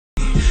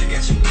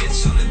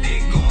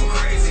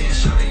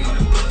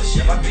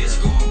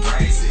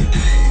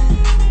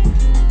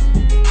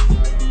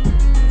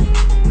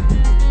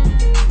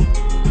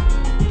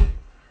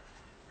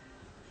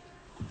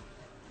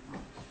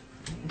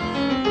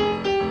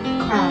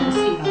Going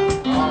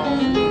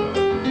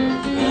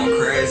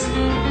crazy.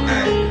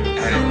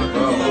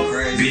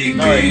 Big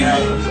B.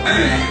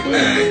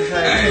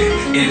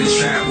 In the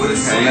trap with a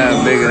sack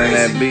going bigger than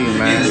crazy. that beat,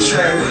 man. In the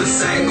trap with a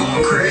sack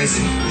going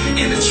crazy.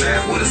 In the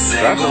trap with a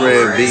sack going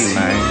red crazy. Beat,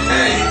 man.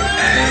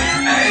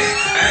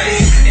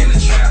 In the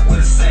trap with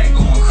a sack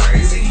going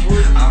crazy.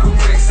 All the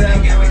bricks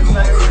ain't got me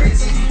going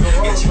crazy.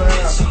 Get your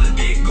bitch on the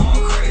dick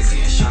going crazy.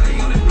 And shawty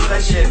on the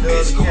bullshit,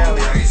 bitch going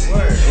crazy.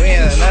 We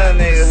ain't another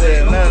nigga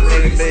hood, another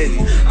nigga bitch.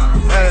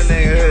 Another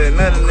nigga hood,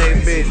 another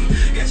nigga bitch.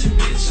 Got your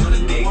bitch on the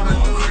dick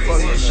going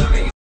crazy. And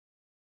shawty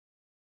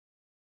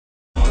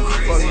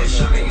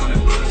shawty on the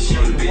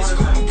bullshit, bitch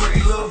going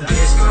crazy.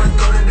 Bitch gonna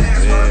throw the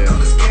dance while I throw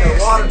the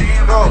gas.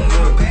 Damn, I don't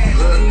know the bag.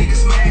 Let a nigga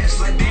smash.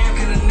 Like damn,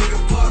 can a nigga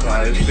fuck?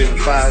 Nah, it's been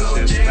 5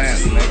 shit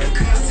stamps, nigga.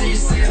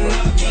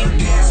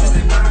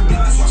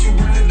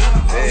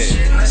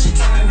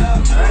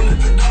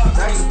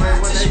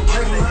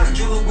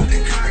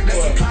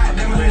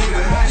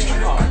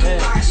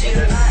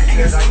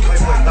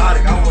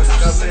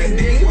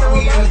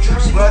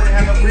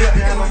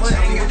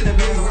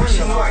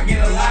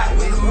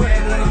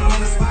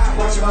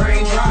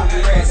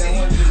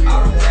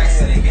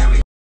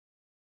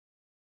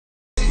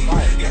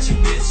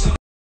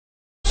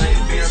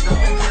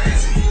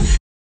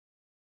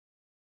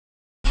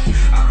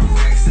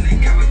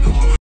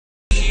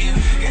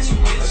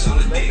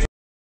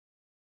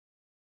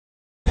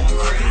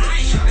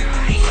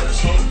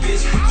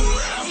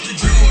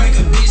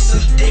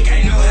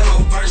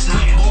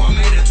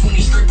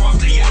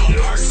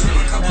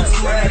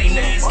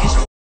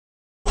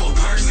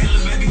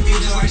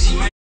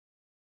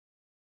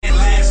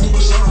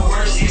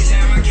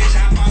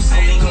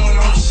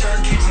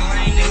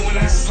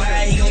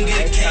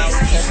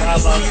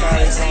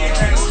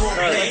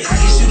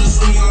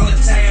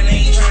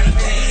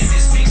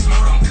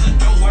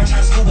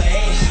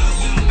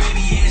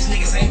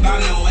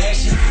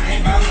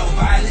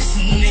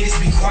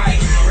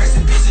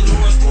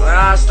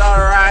 I start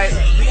right.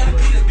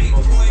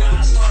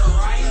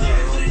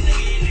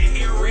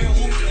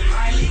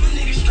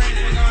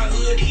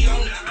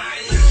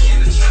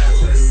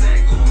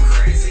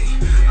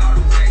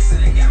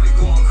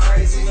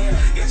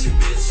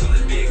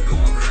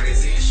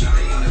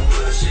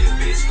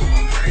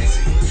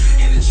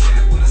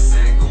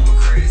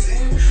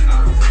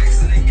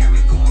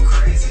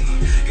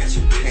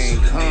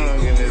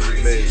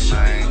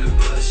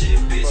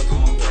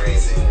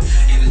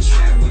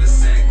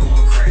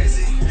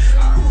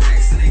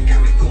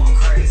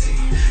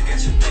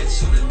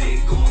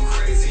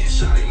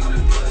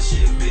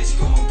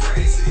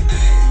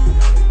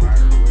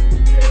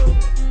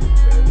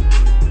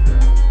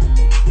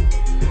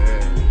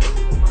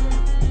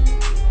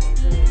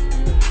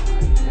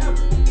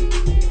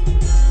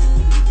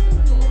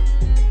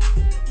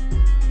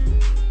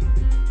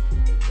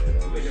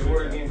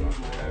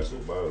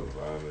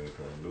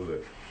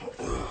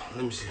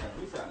 Let me see.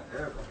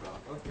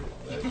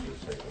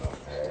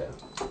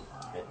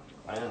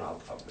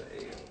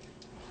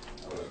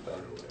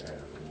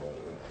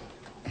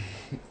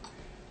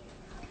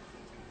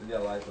 You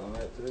got lights on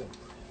that too.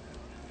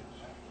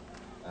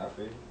 I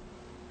feel you.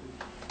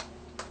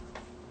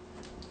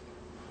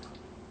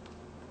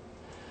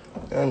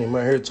 I need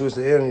my hair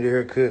twisted. I need a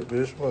haircut,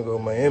 bitch. I wanna go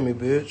to Miami,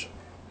 bitch.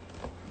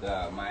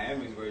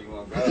 Miami's where you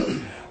wanna go.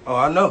 Oh,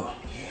 I know.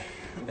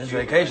 It's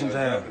vacation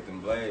time.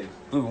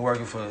 We've been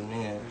working for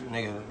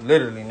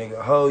literally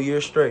a whole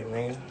year straight,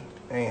 nigga.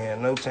 Ain't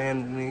had no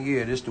time in the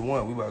year. This the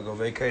one. We about to go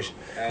vacation.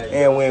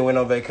 And we ain't went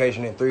on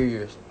vacation in 3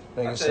 years.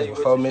 Nigga said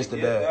before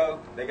Mr. Dad.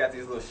 They got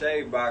these little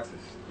shave boxes.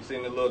 You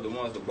seen the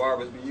ones the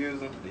barbers be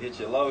using to hit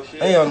your low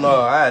shit? Hell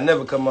no, I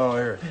never come on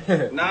here.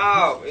 No,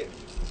 I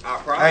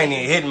promise. I ain't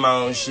even hitting my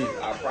own shit.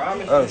 I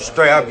promise. I'm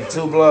straight. I be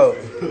too blowed.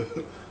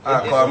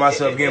 I call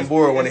myself getting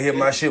bored when I hit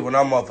my shit when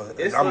I'm off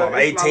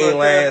 18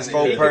 lands,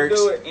 4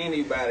 perks.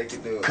 Anybody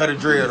can do it. Cut a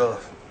drill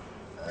off.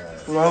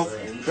 You know,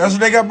 that's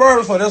what they got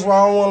barbers for. That's why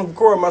I don't want to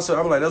record myself.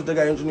 I'm like, that's what they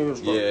got engineers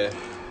for. Yeah.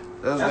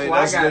 That's why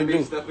I got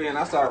big stuff in.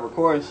 I started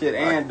recording shit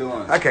and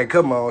doing. I can't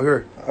come on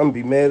here. I'm gonna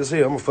be mad as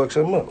hell. I'm gonna fuck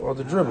something up off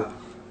the dribble.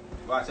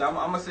 Watch, I'm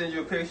gonna send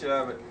you a picture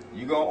of it.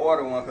 You gonna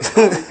order one because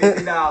it's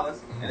only $50,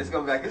 and it's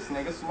gonna be like, this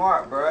nigga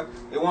smart, bro.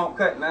 It won't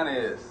cut none of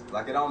this.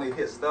 Like it only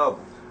hits stubble.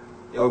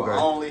 It will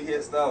only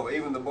hit stubble.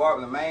 Even the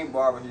main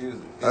barbers use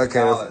it. I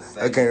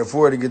can't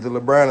afford to get the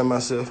LeBron in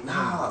myself.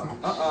 No.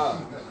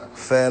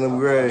 Phantom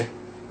Gray.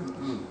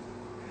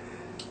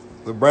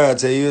 LeBron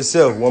tell you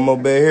himself, one more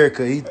bad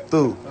haircut, he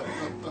through.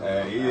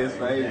 He is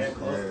famous.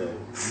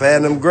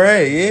 Phantom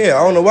Gray, yeah.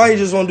 I don't know why he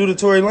just want to do the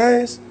Tory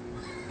Lanez.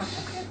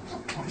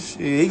 Shit,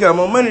 he got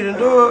more money than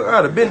dog.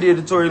 I'd have been did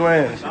the Tory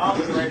Lanez. All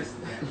the greatest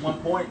at one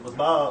point was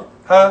Bob.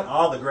 Huh?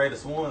 All the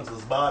greatest ones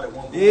was Bob at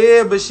one point.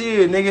 Yeah, but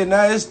shit, nigga,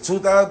 now it's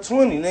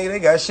 2020. Nigga, they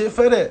got shit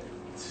for that.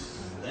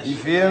 You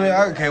feel me?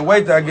 I can't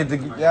wait till I get the...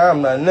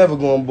 I'm never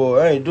going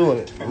bored. I ain't doing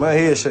it. My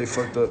head shit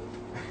fucked up.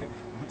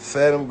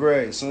 Phantom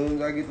Gray. As soon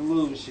as I get the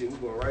losing shit, we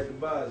going right to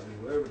Bosley,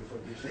 wherever the fuck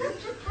this shit is.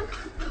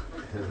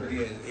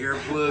 Ear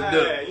plugged up.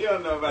 Hey, you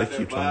don't know about They that.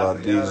 keep talking about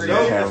these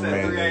That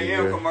cameramen 3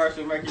 a.m. nigga.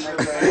 commercial make you look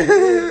like,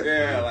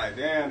 yeah, like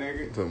damn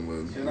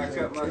nigga. Should I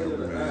cut my shit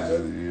or not?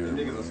 These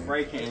niggas will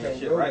spray can that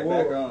shit right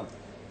back on.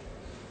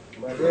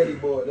 My daddy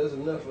boy, that's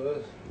enough for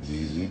us.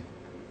 Easy.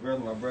 Where's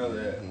my brother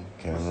at?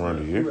 Can't run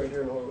to Right you.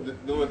 here, homie.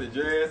 Doing the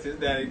dress, his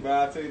daddy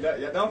buy too.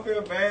 Y'all don't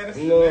feel bad. It's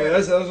No,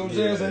 that's what I'm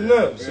saying. That's Yeah.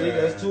 enough. See,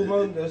 Yeah. that's two of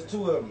them. That's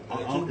two of them. That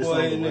two boy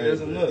ass nigga,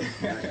 that's enough.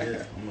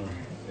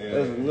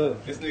 That's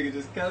enough. This nigga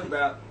just cut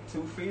about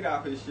 2 feet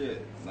off his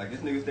shit. Like this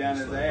nigga's down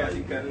his ass,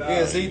 he cut it off.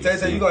 Yeah, see, Tay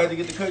Tay, you gonna have to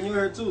get the cut in your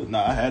hair too. No,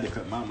 I had to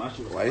cut my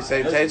shit. Why you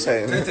say Tay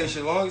Tay Tay? Tay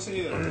shit long as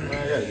hell. Man, I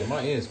gotta get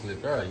my ends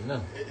clipped, right? You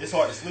know. It's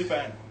hard to sleep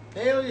at.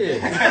 Hell yeah.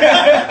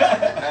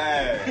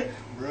 Hey,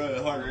 Bro,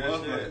 it's hard to real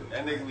sleep. shit.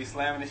 That nigga be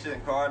slamming this shit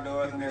in car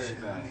doors and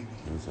everything.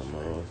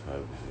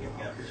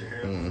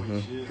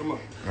 Mm-hmm. Come on.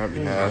 I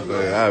be high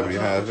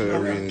as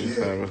hell reading these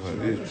comments like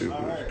these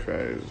people is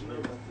crazy.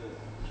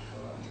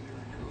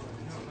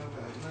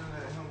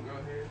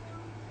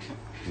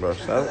 Bro,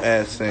 stop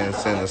asking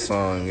send a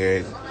song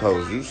every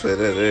post. You say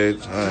that every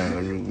time.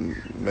 Let me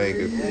make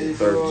it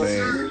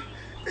 13.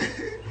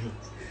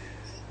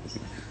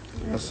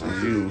 That's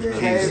you. Keep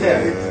saying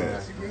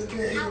that.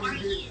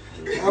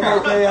 I'm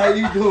okay. How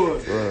you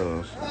doing?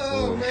 Bro,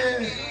 Oh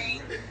man,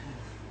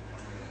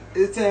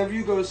 it's time for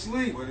you to go to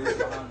sleep.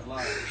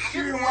 She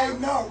been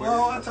waiting up,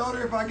 bro. I told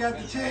her if I got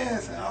the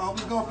chance, I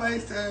was gonna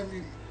FaceTime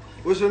you.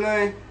 What's your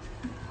name?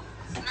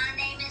 My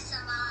name is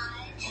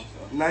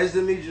Samaj. Nice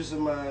to meet you,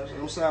 Samaj.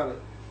 I'm Sada.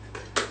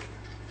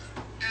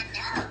 I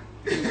know.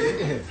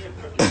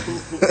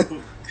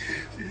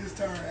 She just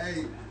turned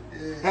 8.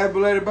 Yeah. Happy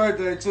belated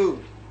birthday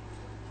too.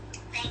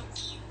 Thank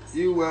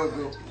you. You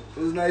welcome. It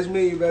was nice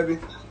meeting you, baby.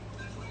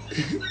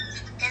 Good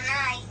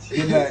night.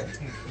 Good night.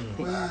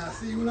 Bye.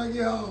 See you when I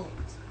get home.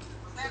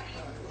 Love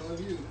you.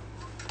 Love you.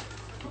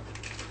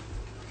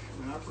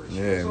 Man, I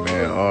appreciate yeah, it.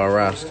 man. All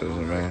rosters,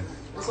 man.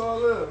 It's all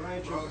love,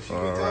 man. Bro, she been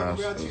All talking about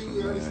rosters,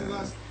 you ever since man. I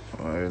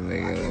All that I can't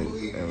nigga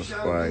believe in the you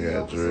squad shot me got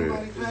up with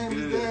somebody dread.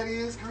 famous. That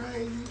is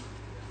crazy.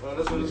 Oh,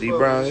 that's what it's D for.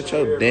 Brown, get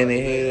your Denny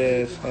head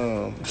ass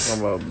home. Talking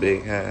about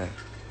big high.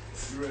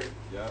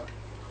 Yeah.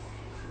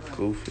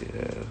 Goofy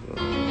ass.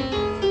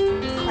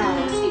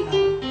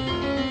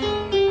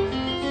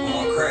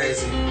 Going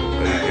crazy.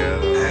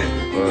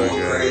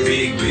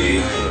 Big.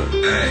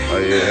 Oh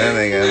yeah, that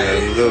ain't got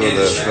nothing to do with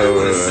that Trap show.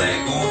 with a sack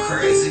going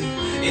crazy.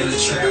 In the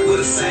trap with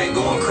a sack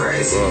going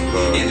crazy.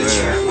 In the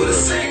trap with a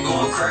sack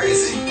going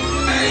crazy.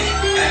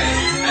 Hey.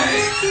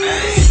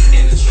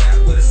 In the trap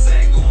with a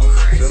sack going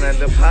crazy. Doing that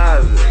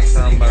deposit,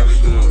 talking about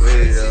shooting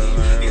video,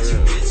 man. Get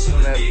your bitch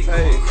on Doing the that dick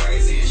pay. going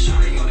crazy. And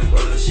shawty on the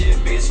bullshit,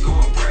 bitch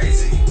going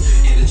crazy.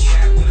 In the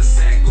trap with a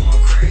sack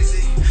going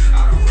crazy.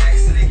 All the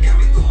racks and they got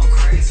me going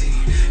crazy.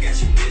 Got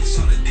your bitch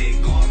on the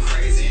dick going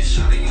crazy. And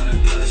shawty on the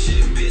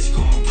bullshit, bitch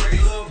going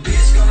crazy. Little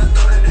bitch gonna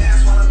throw that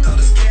ass while I throw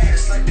this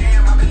cash. Like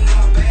damn, I been in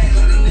my bag,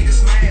 let a nigga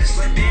smash.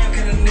 Like damn,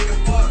 can a nigga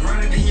fuck?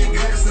 Run it in your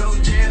guts, no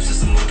jabs,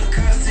 just some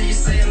uppercuts. Till you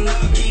say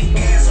enough, keep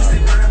gas, once they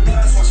burn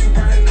blunts, watch you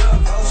burn it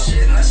up. Oh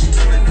shit, now she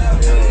turn it up,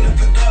 tell them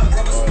lift it up.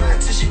 Rubber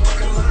spot till she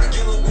fucking lock,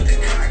 kill her with the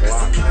cock. That's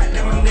the plot,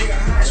 now my nigga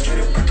hot, straight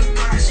up at the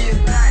pot. She a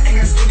thot, ain't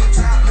got stupid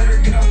top, let her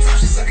get on top.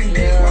 She sucking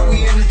dick while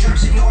we in the drop.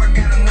 She know I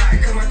got a knot,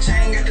 cause my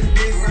chain got the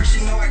big rush. She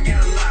know I got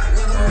a lot.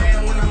 With a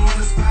man when I'm on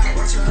the spot,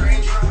 watch her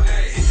rain drop.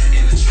 Hey,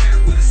 in the trap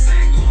with a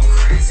sack going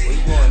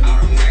crazy. All the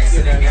racks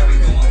and they got me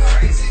going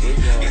crazy.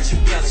 Got your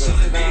bitch on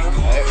the dick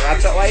going crazy. I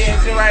told why you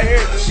ain't sit right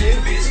here. Shit,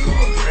 bitch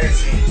going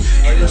crazy.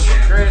 In the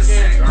trap with a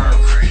sack going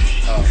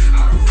crazy. All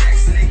the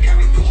racks and they got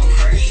me going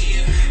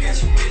crazy. Got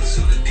your bitch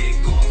on the dick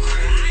going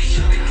crazy.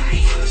 Shawty on the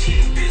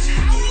bullshit, bitch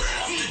going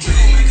crazy.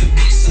 Don't make a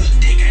bitch suck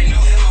dick, ain't no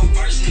hello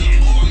first.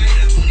 Or made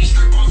a 20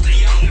 strip off the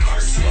young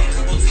person.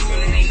 Couple two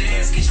and ain't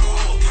ass, get your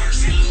whole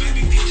person. Little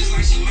baby bitch just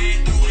like she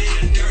mad, throw it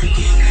in the dirt.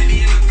 Little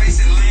baby in the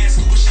face and land,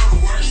 school show the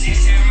worst.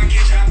 Next time I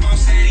get drop off,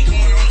 sad, he going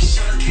on the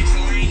shirt. Catch a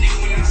lane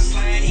nigga when I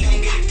slide, he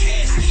gon' get a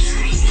pass.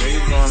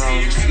 Niggas going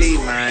on ski,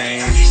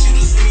 man. I get you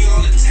to see me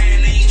all the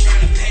time, they ain't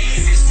tryna pay.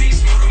 If it's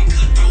six more, I'm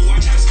cut though,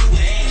 watch how school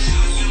ass.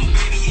 Young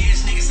baby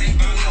ass niggas ain't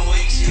bout no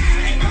action.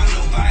 Ain't bout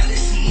no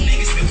violence,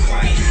 niggas been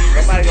quiet.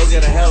 Somebody go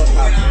get a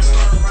helicopter,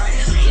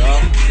 man.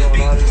 Y'all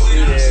doing all this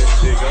street ass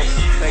shit. Go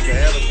take a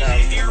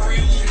helicopter.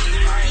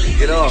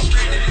 Get off.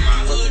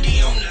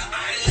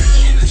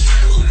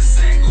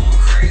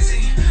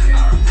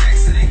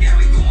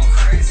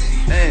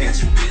 Damn.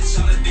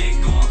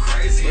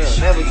 We'll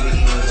never get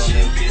hands on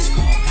that bitch.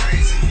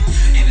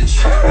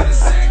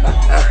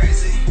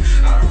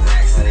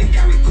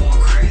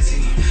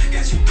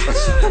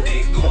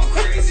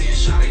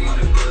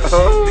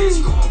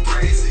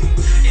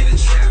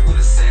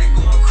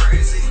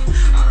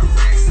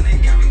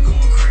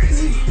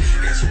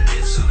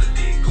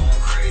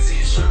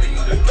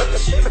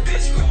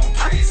 Bitch going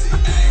crazy.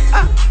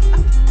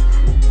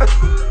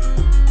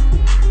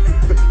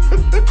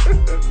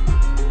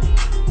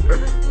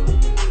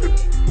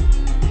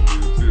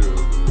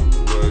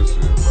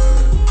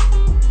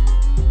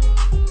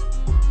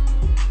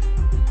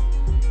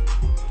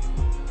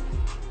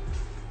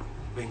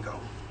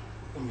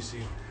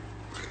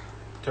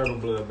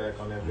 blood back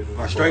on that bitch.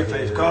 My straight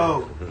face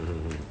cold.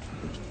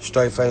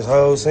 Straight face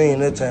whole scene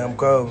that time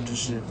cold with this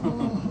shit.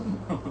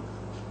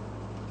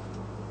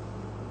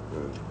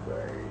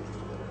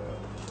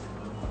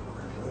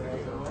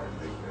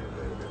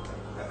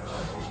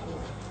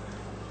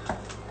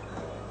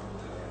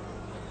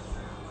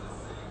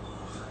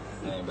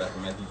 Man, back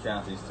in Matthew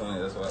County, 20.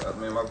 That's what I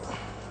mean.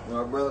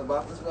 My brother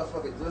bought this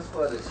motherfucker just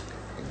for this.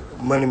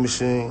 Money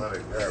machine.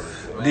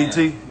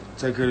 DT,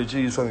 take care of the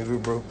cheese for me,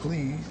 good bro,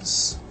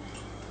 please.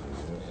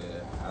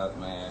 Yeah,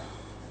 man,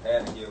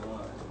 had to get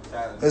one.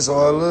 That's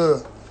all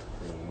love.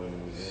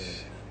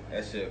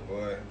 That shit,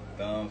 boy,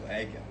 thumbs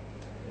aching.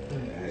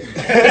 Hey,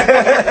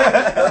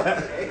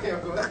 that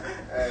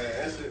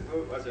shit,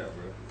 cool. Watch out,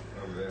 bro.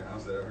 Oh, man, I'm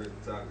saying I heard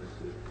the top of this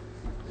shit.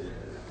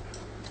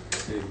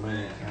 Yeah. Big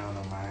man. Count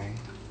on mine.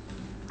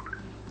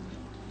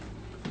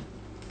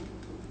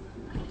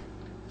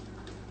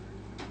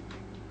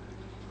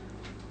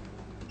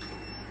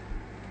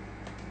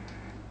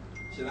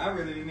 Shit, I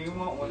really didn't even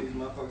want one of these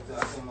motherfuckers till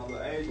I seen my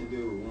little Asian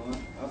dude one.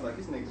 I was like,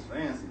 this nigga's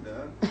fancy,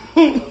 dog.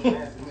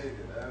 Fancy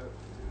nigga, dog.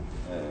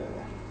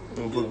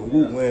 Motherfucker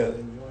whoop, man.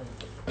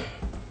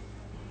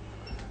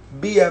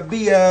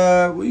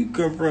 B.I. Where you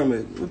come from?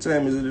 It? What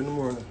time is it in the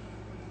morning?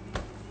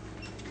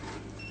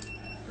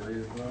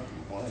 3 o'clock.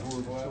 1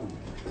 o'clock.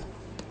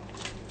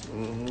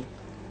 Mm-hmm.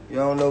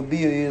 Y'all don't know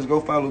Bia is, go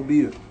follow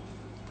Bia.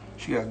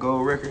 She got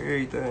gold record,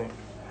 everything.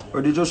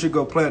 Or did your shit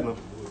go platinum?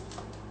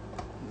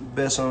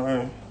 Best on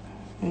earth.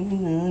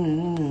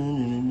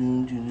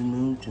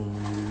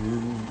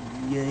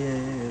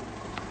 Yeah.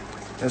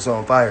 That's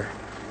on fire.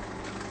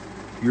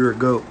 You're a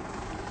goat.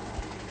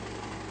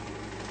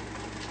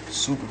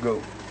 Super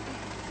goat.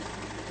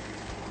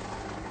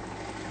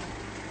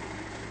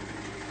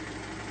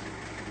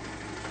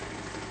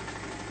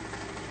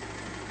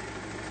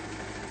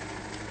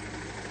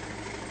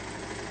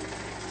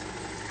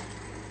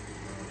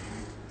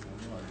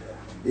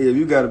 Yeah, if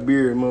you got a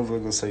beard, motherfucker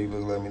gonna say you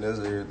look like me. That's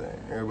everything.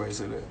 Everybody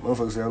say that.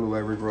 Motherfuckers say I look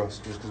like Rick Ross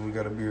just because we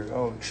got a beard. I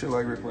don't look shit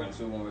like Rick Run Ross.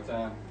 two one more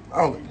time.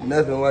 I don't look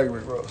nothing like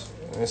Rick Ross.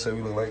 They say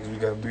we look like we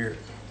got a beard.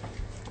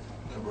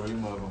 Bro, you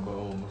motherfucker go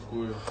home and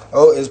square.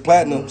 Oh, it's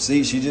platinum.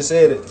 See, she just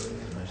said it.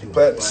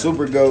 Platinum,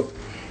 super goat.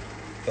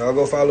 Y'all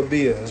go follow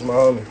Bia. That's my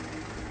homie.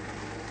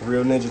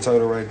 Real Ninja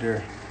Turtle right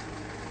there.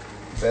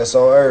 Best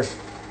on earth.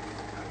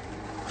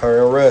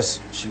 Her and Russ.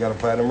 She got a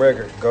platinum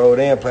record. Gold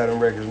and platinum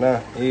records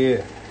now.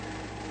 Yeah.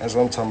 That's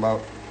what I'm talking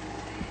about.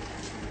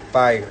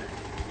 Fire.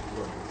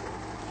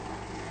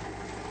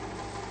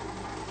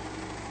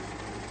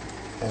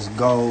 That's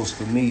goals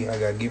for me. I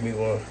gotta give me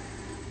one.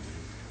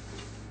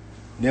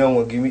 They don't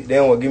want to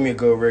give me a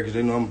gold record.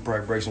 They know I'm gonna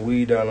probably break some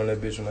weed down on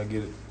that bitch when I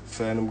get it.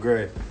 Phantom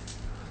Gray.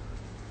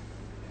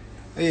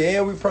 Yeah,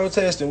 and we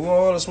protesting. We want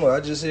all the smoke.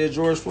 I just said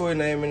George Floyd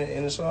name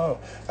in the song.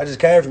 I just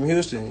came from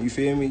Houston. You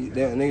feel me?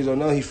 Them niggas don't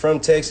know he from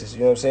Texas.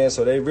 You know what I'm saying?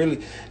 So it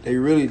really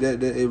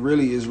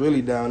is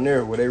really down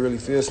there where they really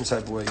feel some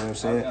type of way. You know what I'm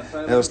saying?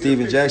 That was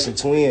Steven Jackson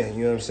twin.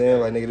 You know what I'm saying?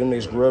 Like nigga, them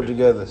niggas grew up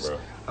together.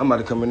 I'm about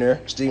to come in there.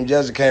 Steven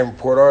Jackson came from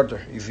Port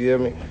Arthur. You feel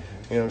me? You know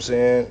what I'm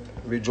saying?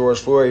 Big George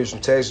Floyd, he was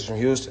from Texas, from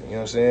Houston. You know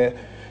what I'm saying?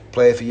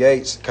 Played for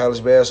Yates,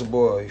 college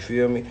basketball. You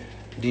feel me?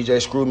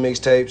 DJ Screw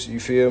mixtapes. You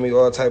feel me?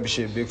 All type of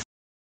shit. Big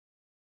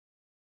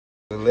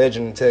a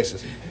legend in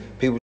Texas.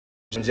 People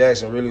in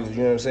Jackson really, you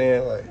know what I'm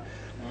saying? Like,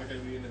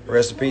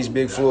 rest in peace,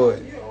 Big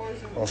Floyd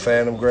on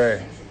Phantom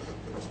Gray.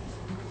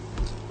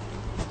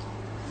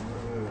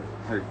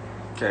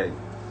 Okay.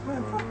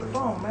 Man, fuck the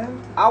phone,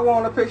 man. I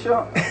want a picture.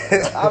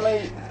 I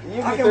mean,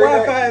 you I be can 3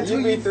 Wi-Fi it days. to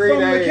You be you 3 from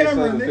the days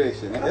camera, from the nigga.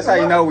 picture. I That's can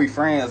how you know we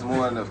friends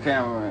more than the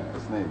camera.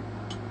 This nigga.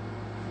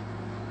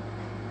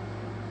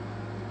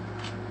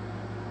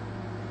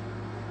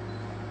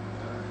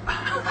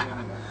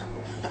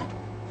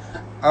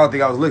 I don't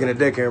think I was looking at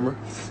that camera.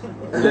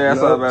 Yeah,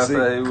 that's what I was See,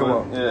 about to say. come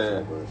on.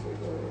 Yeah.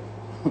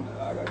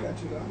 I got you.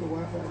 I can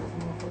Wi-Fi this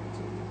motherfucker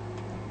too.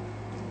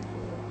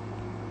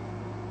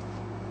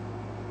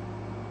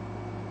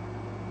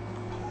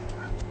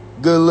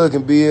 Good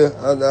looking, Bill.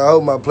 I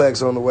hope my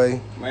plaque's on the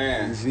way. You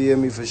Man. feel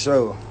me? For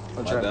sure.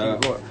 I'm trying to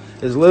dog. keep going.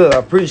 It's love. I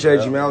appreciate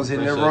Yeah, you, man. I was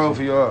hitting that appreciate road you.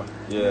 for y'all.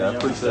 Yeah, I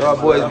appreciate Y'all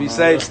it. boys be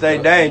safe. Stay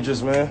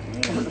dangerous, man.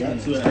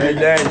 Stay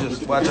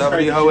dangerous. Watch out for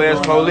these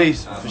hoe-ass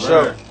police. For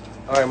sure.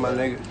 All right, my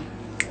nigga.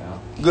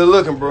 Good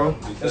looking, bro.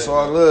 That's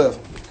all love.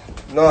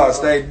 No,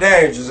 stay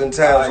dangerous in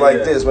times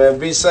like this, man.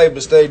 Be safe,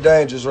 but stay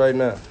dangerous right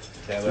now.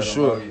 For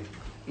sure.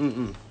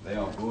 They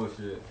on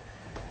bullshit.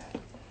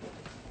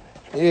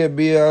 Yeah,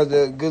 be out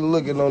there. Good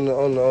looking on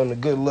the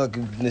good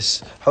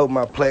luckiness. Hope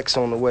my plaque's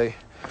on the way.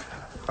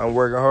 I'm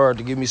working hard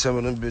to give me some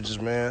of them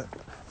bitches, man.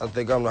 I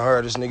think I'm the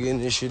hardest nigga in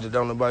this shit that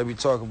don't nobody be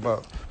talking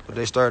about, but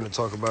they starting to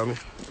talk about me.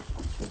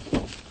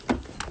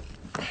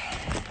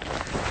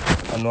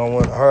 I know I'm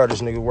one of the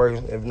hardest nigga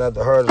working, if not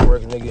the hardest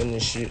working nigga in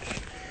this shit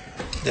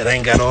that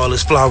ain't got all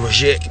his flowers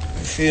yet. You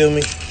feel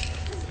me?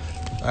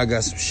 I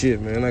got some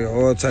shit, man. I got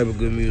all type of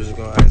good music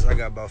on ice. I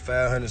got about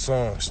 500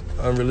 songs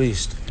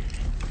unreleased.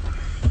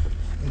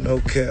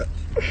 No cap.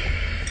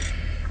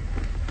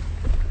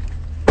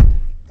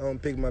 I don't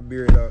pick my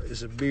beard out.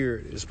 It's a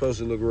beard. It's supposed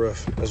to look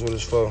rough. That's what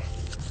it's for.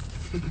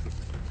 You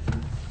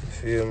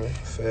feel me?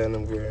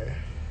 Phantom Grand.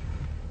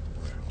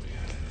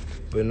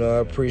 But no, I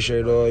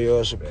appreciate all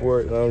y'all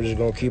support. And I'm just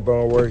gonna keep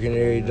on working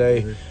every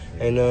day.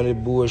 Ain't none of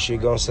this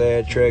bullshit gonna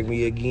sidetrack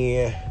me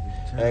again.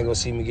 I ain't gonna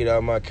see me get out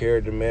of my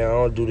character, man. I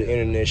don't do the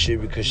internet shit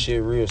because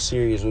shit real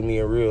serious with me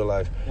in real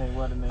life.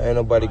 Ain't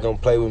nobody gonna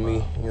play with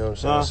me, you know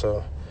what I'm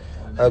saying?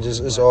 So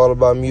it's all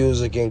about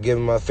music and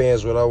giving my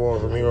fans what I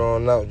want from here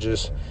on out.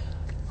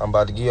 I'm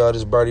about to give y'all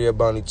this Birdie Up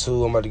Bounty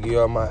 2. I'm about to give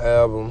y'all my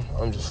album.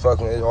 I'm just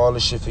fucking with all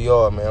this shit for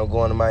y'all, man. I'm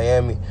going to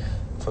Miami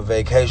for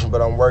vacation,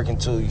 but I'm working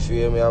too, you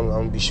feel me? I'm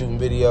gonna be shooting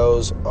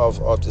videos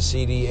off the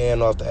CD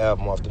and off the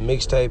album, off the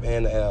mixtape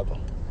and the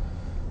album.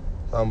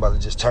 I'm about to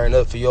just turn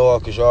up for y'all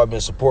because y'all been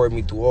supporting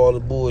me through all the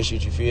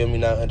bullshit, you feel me?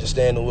 Not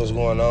understanding what's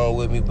going on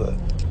with me, but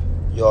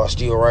y'all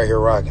still right here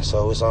rocking,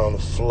 so it's on the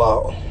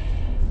flow.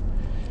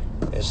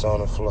 It's on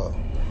the flow.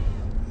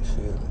 You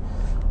feel me?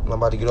 I'm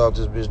about to get off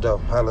this bitch though.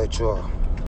 Holla at y'all.